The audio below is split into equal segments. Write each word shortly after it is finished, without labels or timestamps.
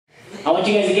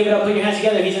want you guys to give it up, put your hands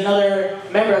together. He's another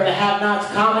member of the Have Nots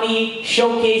Comedy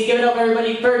Showcase. Give it up,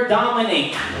 everybody, for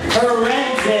Dominic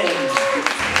Perenzin.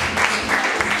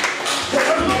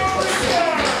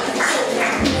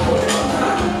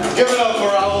 Give it up for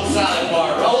Raul Salad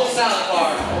Bar. Raul Salad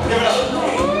Bar. Give it up.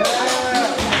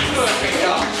 Perfect,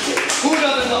 y'all. Who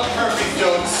doesn't love perfect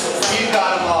jokes? He's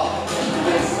got them all.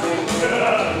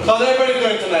 How's everybody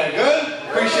doing tonight? Good?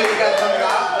 Appreciate you guys coming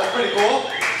out. That's pretty cool.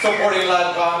 Supporting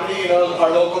live comedy, you know, our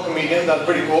local comedians. That's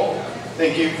pretty cool.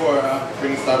 Thank you for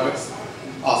bringing Starbucks.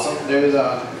 Awesome. There's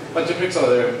a bunch of pics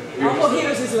over there. Our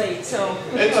mojitos is late, so.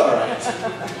 It's alright.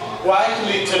 Well,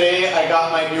 actually, today I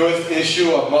got my newest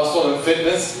issue of Muscle and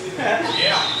Fitness.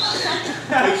 Yeah.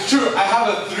 It's true. I have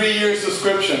a 3-year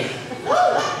subscription.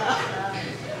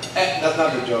 That's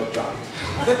not the joke, John.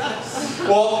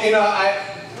 Well, you know,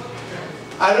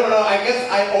 I don't know. I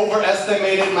guess I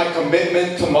overestimated my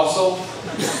commitment to muscle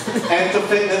and to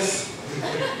fitness.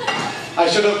 I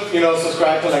should have, you know,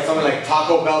 subscribed to like something like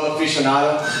Taco Bell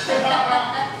Aficionado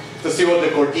to see what the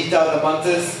gordita of the month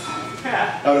is.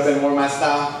 That would have been more my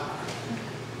style.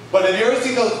 But have you ever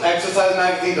seen those exercise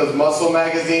magazines, those muscle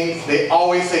magazines? They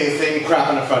always say the same crap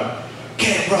on the front.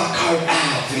 Get rock hard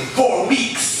abs in 4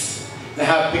 weeks. They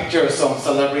have a picture of some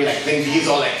celebrity like Vin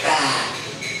Diesel like that.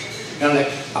 And I'm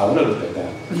like, I want to look like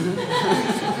that.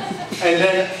 And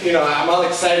then, you know, I'm all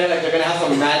excited, like they're gonna have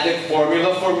some magic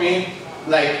formula for me.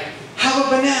 Like, have a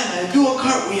banana and do a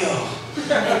cartwheel.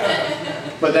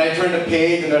 But then I turn the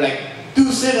page and they're like,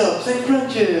 do sit-ups and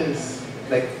crunches.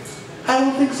 Like, I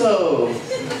don't think so.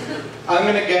 I'm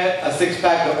gonna get a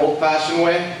 6-pack the old-fashioned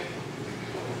way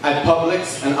at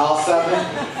Publix and all 7.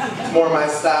 It's more my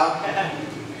style.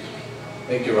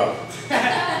 Thank you, Rob.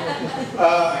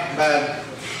 Man.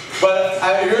 But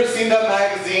have you ever seen that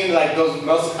magazine, like those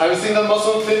muscle, have you seen the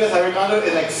Muscle and Fitness? I recommend it.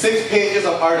 It's like 6 pages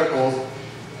of articles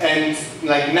and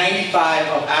like 95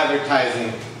 of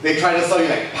advertising. They try to sell you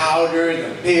like powders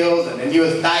and pills and the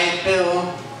newest diet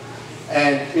pill.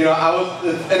 And you know,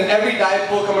 and every diet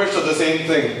pill commercial is the same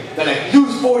thing. They're like,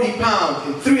 lose 40 pounds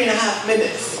in 3.5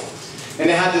 minutes. And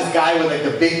they have this guy with like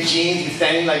the big jeans, he's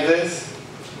standing like this.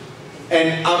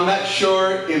 And I'm not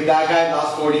sure if that guy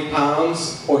lost 40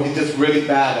 pounds or he's just really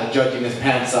bad at judging his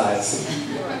pant size.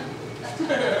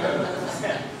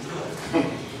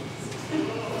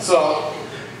 So,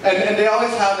 and they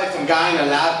always have like some guy in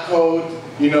a lab coat,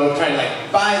 you know, trying to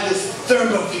like buy this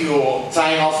thermofuel,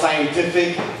 sounding all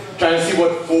scientific, trying to see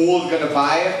what fool's gonna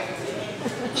buy it.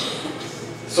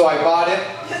 So I bought it,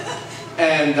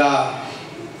 and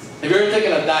if you're ever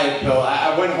taking a diet pill,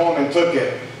 I went home and took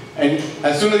it. And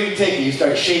as soon as you take it, you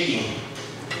start shaking.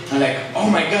 I'm like, oh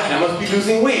my God, I must be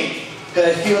losing weight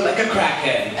because I feel like a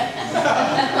crackhead.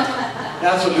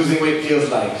 That's what losing weight feels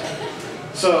like.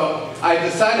 So I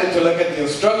decided to look at the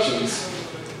instructions.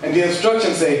 And the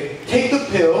instructions say, take the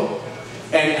pill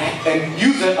and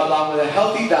use it along with a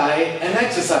healthy diet and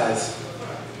exercise.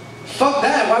 Fuck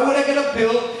that, why would I get a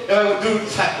pill if I would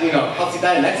do, you know, healthy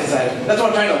diet and exercise? That's what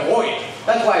I'm trying to avoid.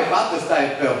 That's why I bought this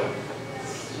diet pill.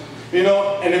 You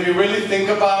know, and if you really think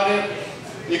about it,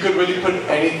 you could really put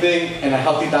anything in a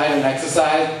healthy diet and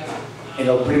exercise, and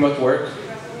it'll pretty much work.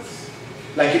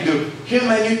 Like you do, here's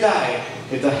my new diet.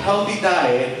 It's a healthy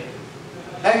diet,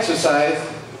 exercise,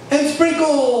 and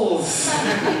sprinkles.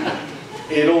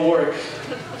 It'll work.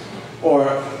 Or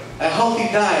a healthy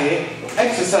diet,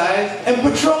 exercise, and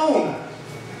Patron.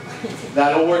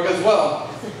 That'll work as well.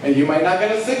 And you might not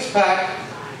get a 6-pack,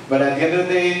 but at the end of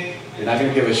the day, you're not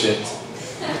gonna give a shit.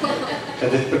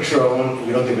 Because it's Patron,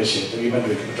 you don't give a shit. You've been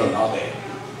drinking Patron all day.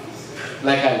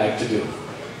 Like I like to do.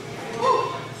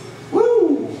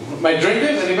 Woo! My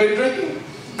drinkers, anybody drinking?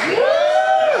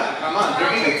 Yeah, come on,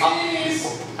 drinking is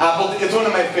apple. It's one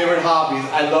of my favorite hobbies.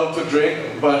 I love to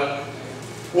drink, but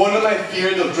one of my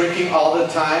fears of drinking all the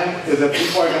time is that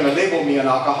people are going to label me an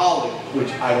alcoholic,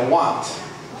 which I don't want.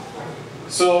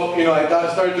 So, you know, I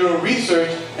started doing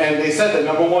research, and they said the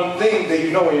 #1 thing that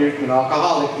you know when you're an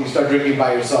alcoholic, you start drinking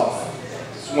by yourself.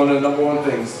 It's one of the #1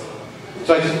 things.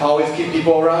 So I just always keep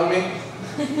people around me.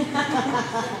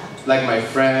 Like my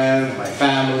friends, my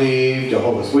family,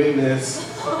 Jehovah's Witness.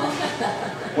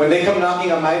 When they come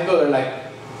knocking on my door, they're like,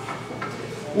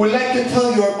 we'd like to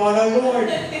tell you about our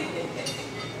Lord.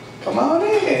 Come on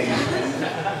in.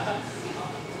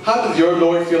 How does your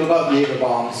Lord feel about Jaeger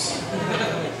bombs?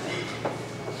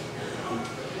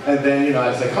 And then, you know,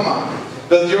 I say, come on.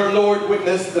 Does your Lord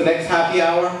witness the next happy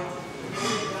hour?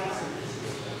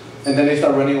 And then they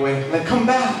start running away. Like, come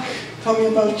back. Tell me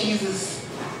about Jesus.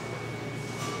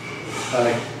 I'm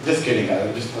like, just kidding, guys.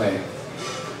 I'm just playing.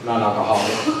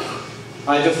 Non-alcoholic.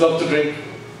 I just love to drink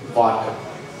vodka.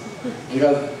 You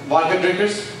guys vodka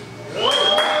drinkers?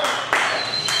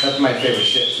 That's my favorite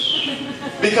shit.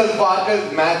 Because vodka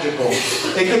is magical.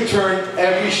 It can turn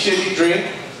every shitty drink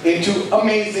into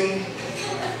amazing.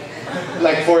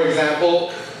 Like, for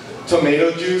example,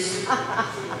 tomato juice.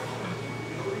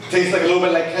 Tastes like a little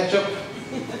bit like ketchup.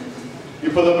 You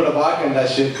put a little bit of vodka in that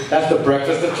shit. That's the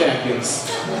breakfast of champions.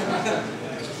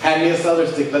 Hand me a celery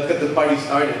stick. Let's get the party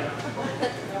started.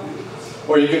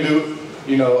 Or you can do,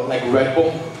 you know, like Red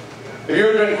Bull. If you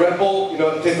ever drink Red Bull, you know,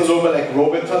 it tastes a little bit like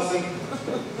Robitussin.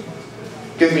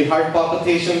 Gives me heart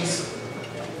palpitations.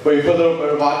 But you put a little bit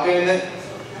of vodka in it.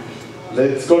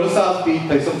 Let's go to South Beach,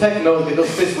 play some techno, get those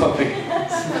fists pumping.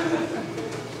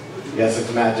 Yes,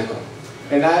 it's magical.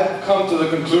 And I've come to the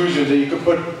conclusion that you could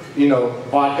put, you know,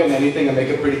 vodka in anything and make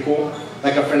it pretty cool.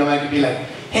 Like a friend of mine could be like,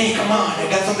 hey, come on, I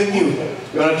got something new.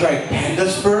 You want to try panda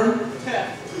sperm?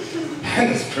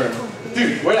 Panda sperm?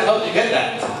 Dude, where the hell did you get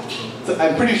that?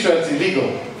 I'm pretty sure it's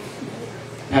illegal.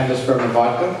 Panda sperm and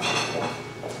vodka?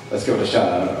 Let's give it a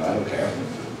shot. I don't care.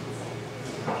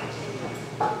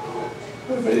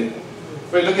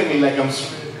 Wait, look at me like I'm...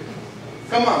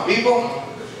 Come on, people.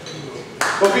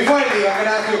 But before I leave, I'm going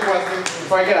to ask you a question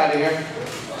before I get out of here.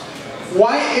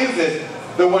 Why is it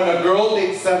that when a girl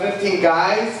dates 17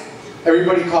 guys,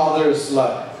 everybody calls her a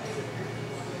slut?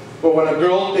 But when a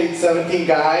girl dates 17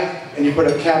 guys and you put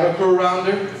a camera crew around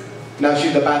her, now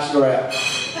she's the bachelorette.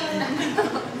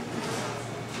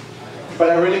 But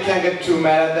I really can't get too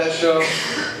mad at that show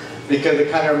because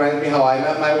it kind of reminds me how I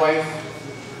met my wife.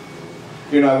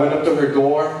 You know, I went up to her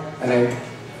door and I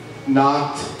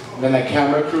knocked, and then a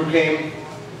camera crew came.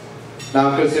 Now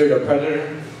I'm considered a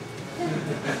predator.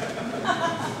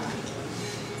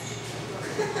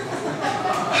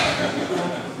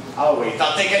 I'll wait.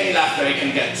 I'll take any laughter I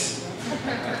can get.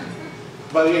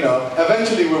 But you know,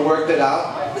 eventually we worked it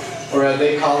out, or as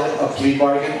they call it, a plea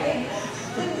bargain.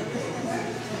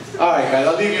 Alright guys,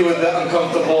 I'll leave you with the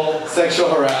uncomfortable sexual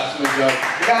harassment joke.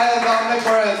 Guys, Dominic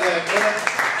Perenzin.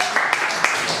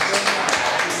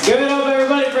 Give it up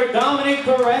everybody for Dominic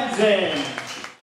Perenzin.